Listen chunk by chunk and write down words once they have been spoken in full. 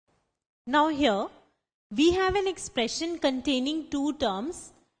Now here, we have an expression containing two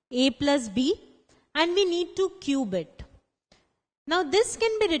terms, a plus b, and we need to cube it. Now this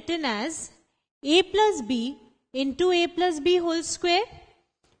can be written as a plus b into a plus b whole square,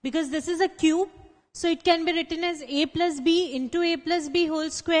 because this is a cube, so it can be written as a plus b into a plus b whole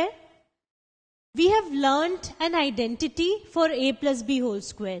square. We have learnt an identity for a plus b whole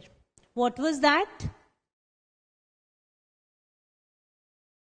square. What was that?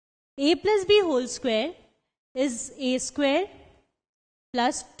 A plus b whole square is a square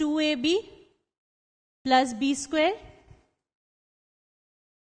plus 2ab plus b square.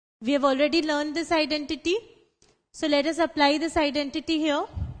 We have already learned this identity. So let us apply this identity here.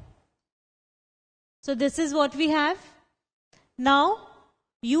 So this is what we have. Now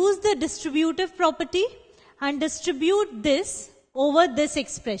use the distributive property and distribute this over this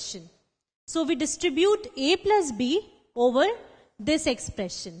expression. So we distribute a plus b over this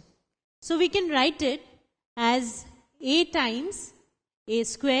expression. So we can write it as a times a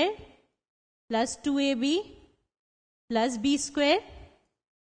square plus 2ab plus b square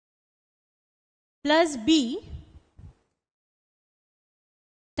plus b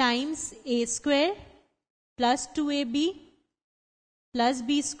times a square plus 2ab plus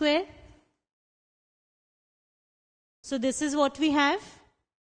b square. So this is what we have.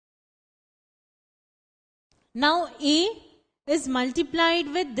 Now a is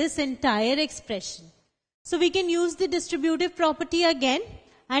multiplied with this entire expression. So we can use the distributive property again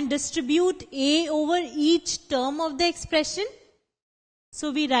and distribute a over each term of the expression.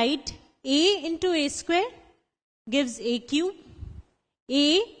 So we write a into a square gives a cube.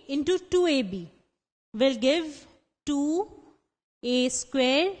 A into 2ab will give 2a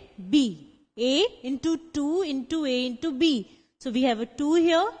square b. A into 2 into a into b. So we have a 2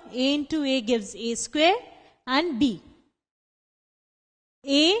 here. A into a gives a square and b.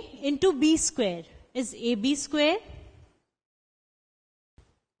 A into b square is ab square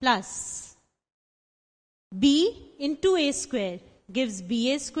plus b into a square gives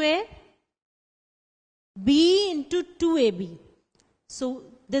ba square, b into 2ab. So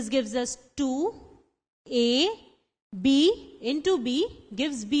this gives us 2a, b into b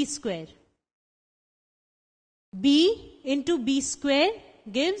gives b square. B into b square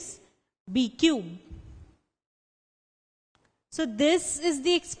gives b cube. So this is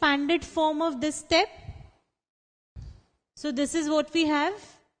the expanded form of this step. So this is what we have.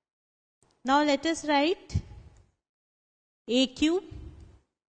 Now let us write a cube.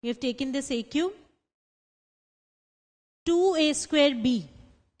 We have taken this a cube. 2a square b.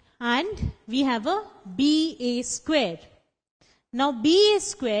 And we have a ba square. Now ba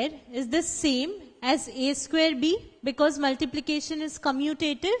square is the same as a square b because multiplication is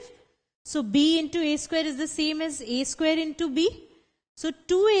commutative. So b into a square is the same as a square into b. So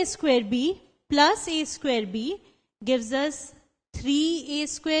 2a square b plus a square b gives us 3a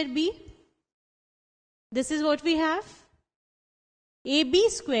square b. This is what we have. ab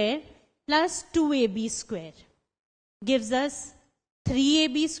square plus 2ab square gives us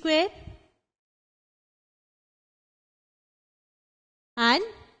 3ab square. And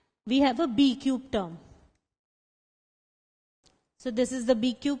we have a b cube term. So this is the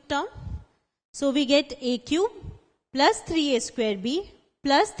b cube term. So we get a cube plus 3a square b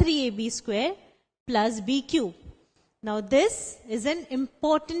plus 3ab square plus b cube. Now this is an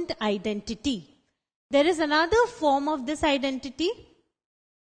important identity. There is another form of this identity.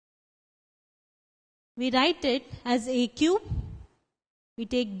 We write it as a cube. We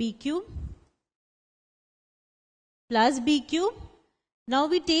take b cube plus b cube. Now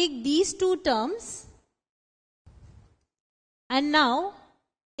we take these two terms. And now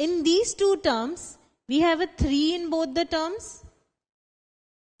in these two terms, we have a 3 in both the terms.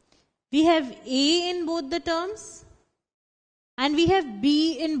 We have a in both the terms. And we have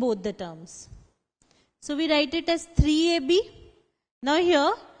b in both the terms. So we write it as 3ab. Now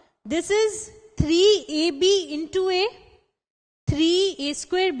here, this is 3ab into a. 3a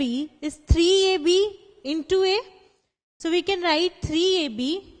square b is 3ab into a. So we can write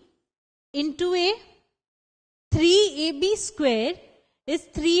 3ab into a. 3ab square is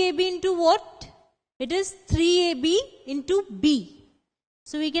 3ab into what? It is 3ab into b.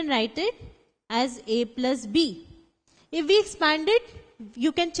 So we can write it as a plus b. If we expand it,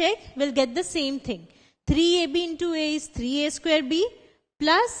 you can check, we'll get the same thing. 3ab into a is 3a square b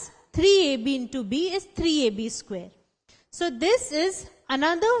plus 3ab into b is 3ab square. So this is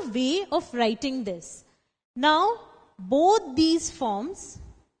another way of writing this. Now, both these forms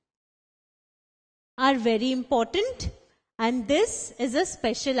are very important and this is a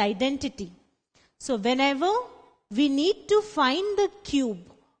special identity. So whenever we need to find the cube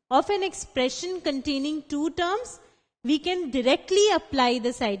of an expression containing two terms, we can directly apply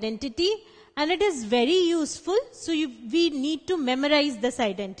this identity, and it is very useful. So we need to memorize this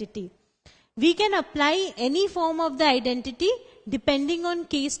identity. We can apply any form of the identity depending on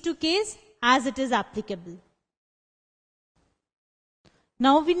case to case as it is applicable.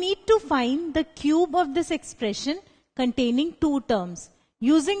 Now we need to find the cube of this expression containing two terms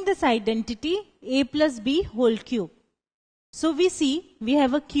using this identity a plus b whole cube. So we see we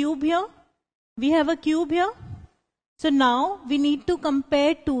have a cube here, we have a cube here. So now we need to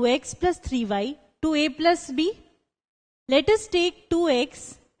compare 2x plus 3y to a plus b. Let us take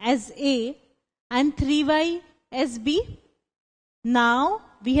 2x as a and 3y as b. Now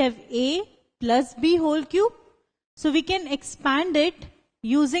we have a plus b whole cube. So we can expand it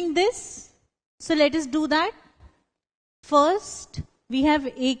using this. So let us do that. First we have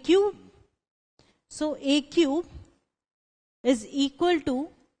a cube. So a cube is equal to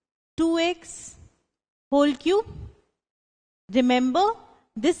 2x whole cube. Remember,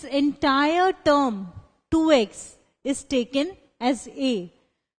 this entire term 2x is taken as a.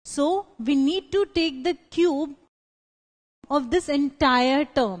 So we need to take the cube of this entire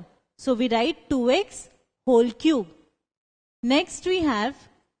term. So we write 2x whole cube. Next we have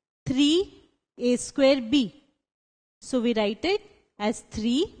 3a square b. So we write it as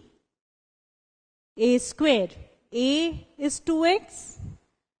 3a square. A is 2x.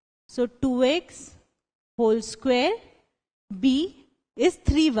 So 2x whole square. B is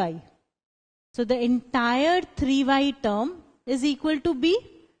 3y. So the entire 3y term is equal to b.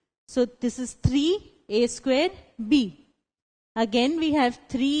 So this is 3a square b. Again we have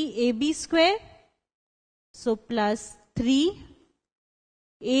 3ab square. So plus 3.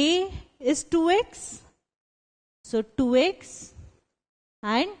 A is 2x. So 2x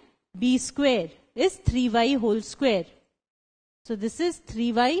and b square is 3y whole square. So this is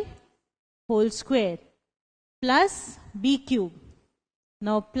 3y whole square plus b cube.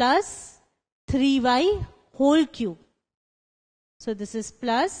 Now plus 3y whole cube. So this is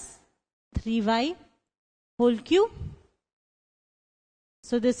plus 3y whole cube.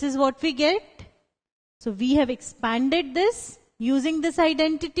 So this is what we get. So we have expanded this using this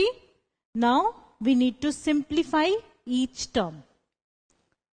identity. Now we need to simplify each term.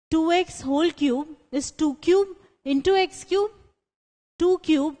 2x whole cube is 2 cube into x cube. 2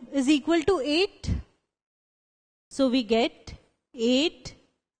 cube is equal to 8. So we get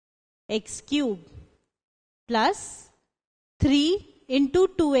 8x cube plus 3 into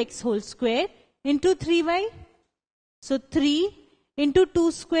 2x whole square into 3y. So 3 into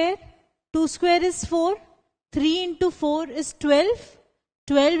 2 square. 2 square is 4. 3 into 4 is 12.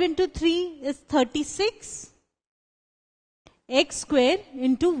 12 into 3 is 36. X square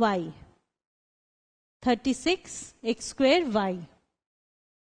into y. 36 x square y.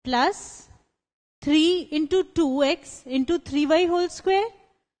 Plus 3 into 2x into 3y whole square.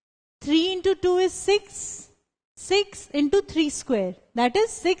 3 into 2 is 6. 6 into 3 square. That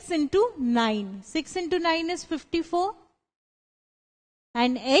is 6 into 9. 6 into 9 is 54.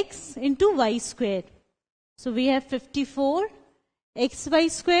 And x into y square. So we have 54 xy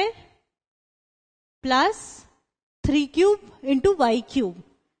square plus 3 cube into y cube.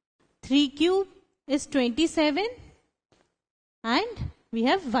 3 cube is 27 and we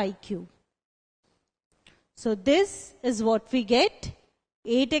have y cube. So this is what we get.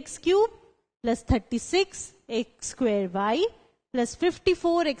 8x cube plus 36 x square y plus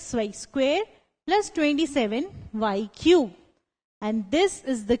 54 xy square plus 27 y cube. And this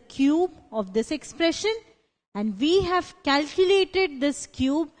is the cube of this expression. And we have calculated this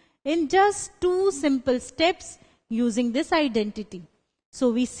cube in just 2 simple steps using this identity. So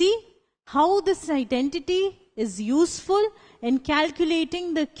we see how this identity is useful in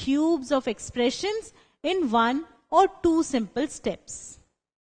calculating the cubes of expressions in 1 or 2 simple steps.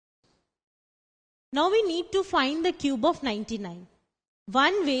 Now we need to find the cube of 99.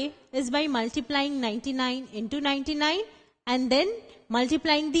 One way is by multiplying 99 into 99 and then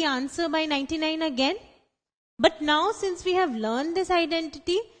multiplying the answer by 99 again. But now since we have learned this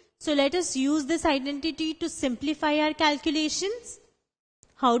identity, so let us use this identity to simplify our calculations.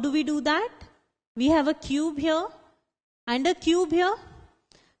 How do we do that? We have a cube here and a cube here.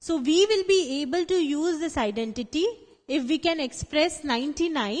 So we will be able to use this identity if we can express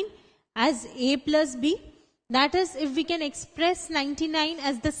 99 as a plus b. That is, if we can express 99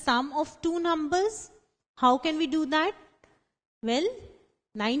 as the sum of two numbers. How can we do that? Well,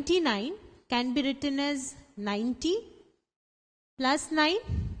 99 can be written as 90 plus 9.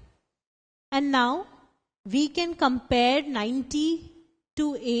 And now we can compare 90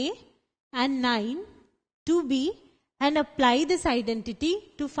 to A and 9 to B and apply this identity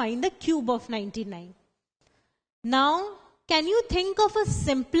to find the cube of 99. Now, can you think of a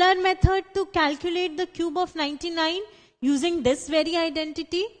simpler method to calculate the cube of 99 using this very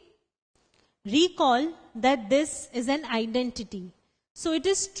identity? Recall that this is an identity. So it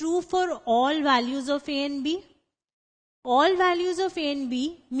is true for all values of A and B. All values of A and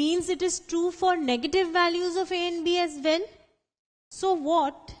B means it is true for negative values of A and B as well. So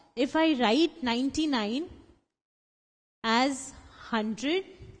what if I write 99 as 100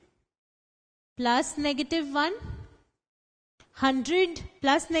 plus negative 1? 100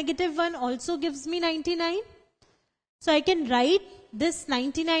 plus negative 1 also gives me 99. So I can write this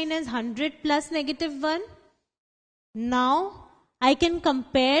 99 as 100 plus negative 1. Now I can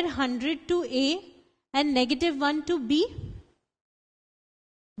compare 100 to A and negative 1 to B.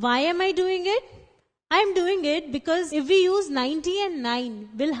 Why am I doing it? I am doing it because if we use 90 and 9,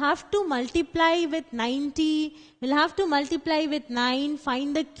 we'll have to multiply with 90, we'll have to multiply with 9,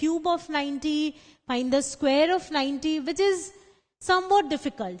 find the cube of 90, find the square of 90, which is somewhat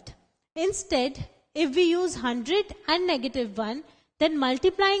difficult. Instead, if we use 100 and negative 1, then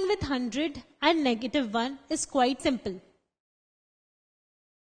multiplying with 100 and negative 1 is quite simple.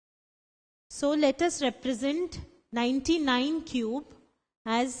 So let us represent 99 cube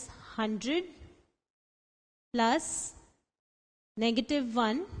as 100 plus negative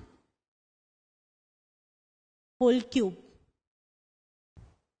 1 whole cube.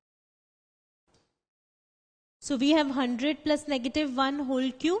 So we have 100 plus negative 1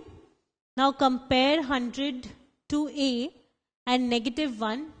 whole cube. Now compare 100 to A and negative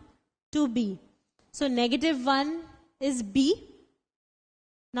 1 to B. So negative 1 is B.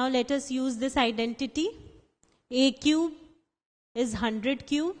 Now let us use this identity. A cube is 100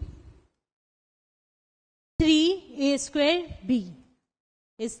 cube. 3A square B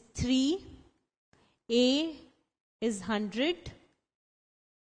is 3. A is 100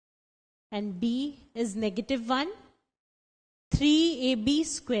 and B is negative 1. 3AB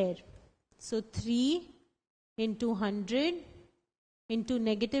square. So 3 into 100 into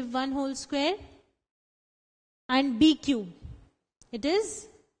negative 1 whole square, and B cube. It is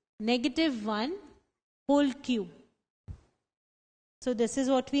negative 1 whole cube. So this is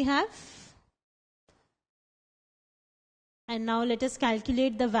what we have. And now let us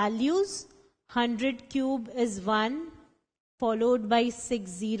calculate the values. 100 cube is 1 followed by 6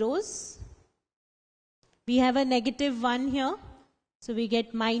 zeros. We have a negative 1 here. So we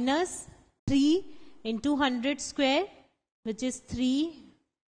get minus 3 into 100 square, which is 3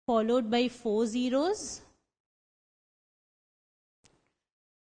 followed by 4 zeros.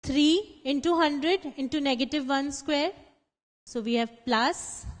 3 into 100 into negative 1 square. So we have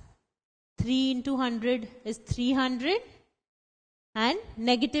plus 3 into 100 is 300 and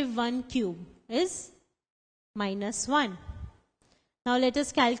negative 1 cube is minus 1. Now let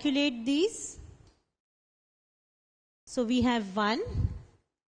us calculate these. So we have 1,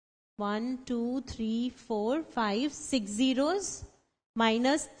 2, 3, 4, 5, 6 zeros,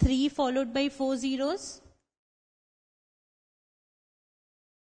 minus 3 followed by 4 zeros.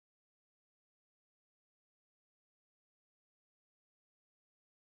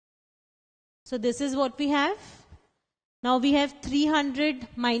 So this is what we have. Now we have 300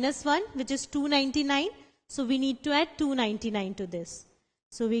 minus 1, which is 299. So we need to add 299 to this.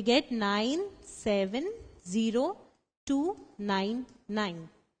 So we get 970,299.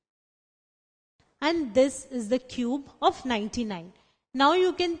 And this is the cube of 99. Now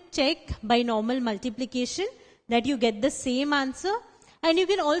you can check by normal multiplication that you get the same answer. And you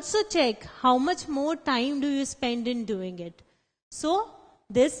can also check how much more time do you spend in doing it. So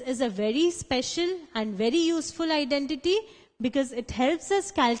this is a very special and very useful identity because it helps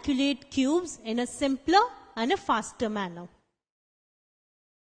us calculate cubes in a simpler and a faster manner.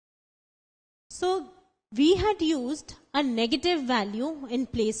 So we had used a negative value in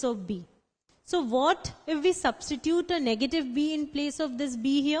place of B. So what if we substitute a negative B in place of this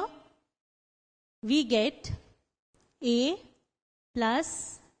B here? We get A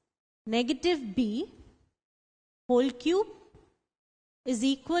plus negative B whole cube is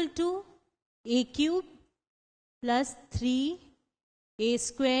equal to A cube plus 3A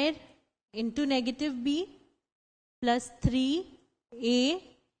square into negative B plus 3A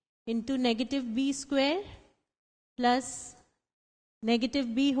into negative B square plus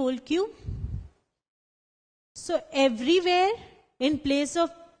negative B whole cube. So everywhere in place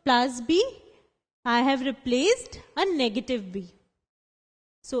of plus B, I have replaced a negative B.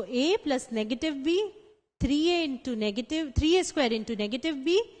 So A plus negative B, 3A into negative, 3A square into negative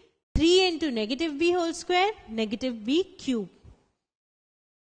B, 3 into negative B whole square, negative B cube.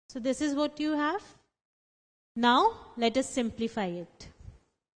 So this is what you have. Now let us simplify it.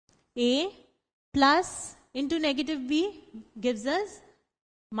 A plus into negative b gives us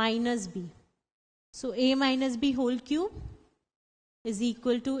minus b. So a minus b whole cube is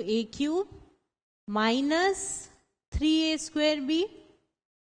equal to a cube minus 3a square b.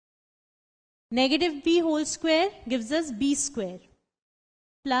 Negative b whole square gives us b square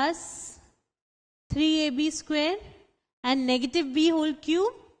plus 3ab square, and negative b whole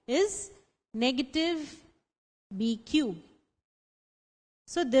cube is negative b cube.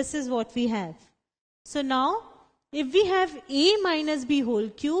 So this is what we have. So now if we have a minus b whole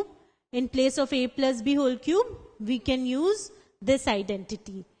cube in place of a plus b whole cube, we can use this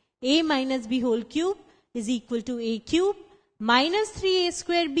identity. A minus b whole cube is equal to a cube minus 3a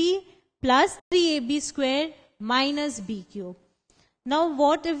square b plus 3ab square minus b cube. Now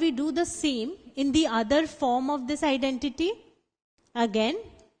what if we do the same in the other form of this identity? Again,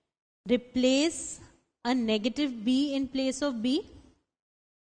 replace a negative b in place of b.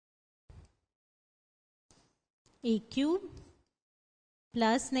 A cube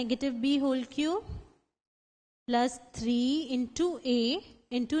plus negative b whole cube plus 3 into a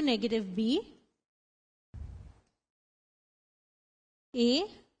into negative b. A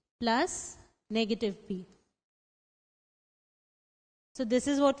plus negative b. So this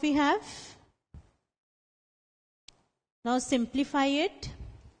is what we have. Now simplify it.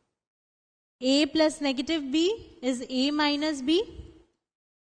 A plus negative b is a minus b.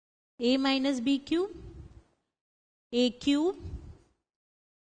 A minus b cube. A cube.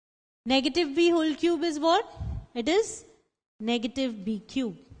 Negative b whole cube is what? It is negative b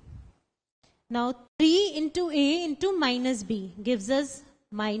cube. Now 3 into a into minus b gives us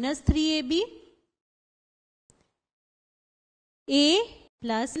minus 3ab. A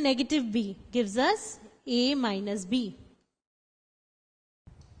plus negative b gives us a minus b.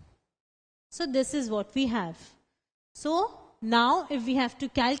 So this is what we have. So now if we have to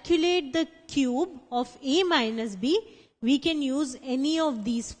calculate the cube of a minus b, we can use any of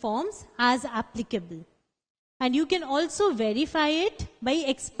these forms as applicable. And you can also verify it by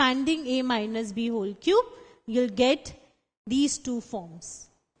expanding a minus b whole cube. You'll get these two forms.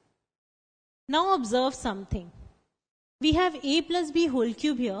 Now observe something. We have a plus b whole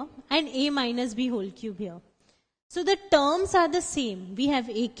cube here and a minus b whole cube here. So the terms are the same. We have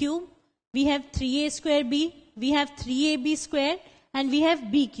a cube, we have 3a square b, we have 3ab square, and we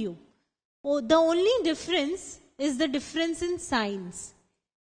have b cube. Oh, the only difference is the difference in signs.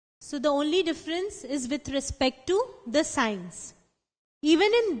 So the only difference is with respect to the signs.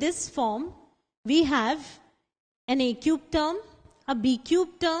 Even in this form, we have an a cube term, a b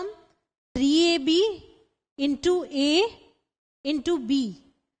cube term, 3ab into a into b.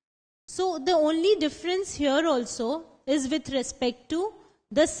 So the only difference here also is with respect to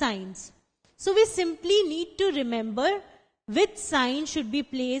the signs. So we simply need to remember which sign should be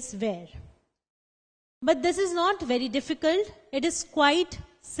placed where. But this is not very difficult. It is quite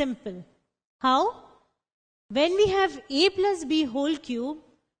simple. How? When we have a plus b whole cube,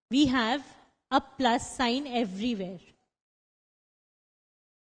 we have a plus sign everywhere.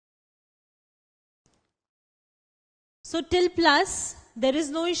 So till plus, there is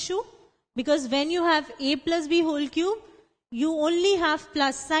no issue, because when you have a plus b whole cube, you only have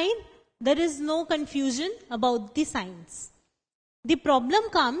plus sign. There is no confusion about the signs. The problem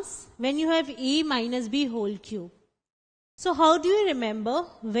comes when you have a minus b whole cube. So how do you remember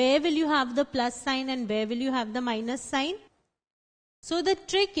where will you have the plus sign and where will you have the minus sign? So the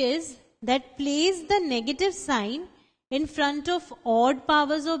trick is that place the negative sign in front of odd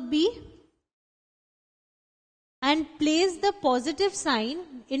powers of b and place the positive sign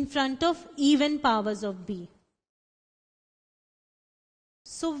in front of even powers of b.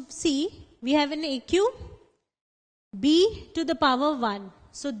 So see, we have an a cube, b to the power 1.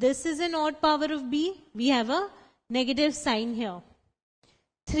 So this is an odd power of b. We have a negative sign here.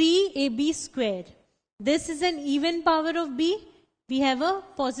 3ab squared. This is an even power of b. We have a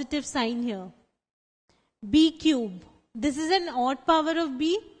positive sign here. B cube. This is an odd power of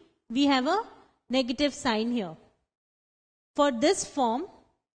b. We have a negative sign here. For this form,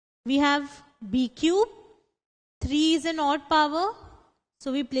 we have b cube. 3 is an odd power,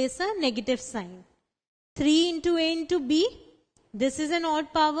 so we place a negative sign. 3 into a into b. This is an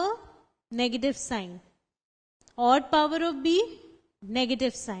odd power, negative sign. Odd power of b,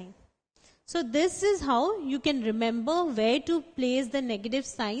 negative sign. So this is how you can remember where to place the negative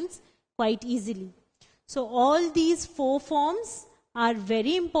signs quite easily. So all these 4 forms are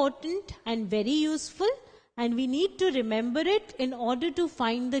very important and very useful, and we need to remember it in order to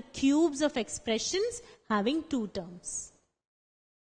find the cubes of expressions having 2 terms.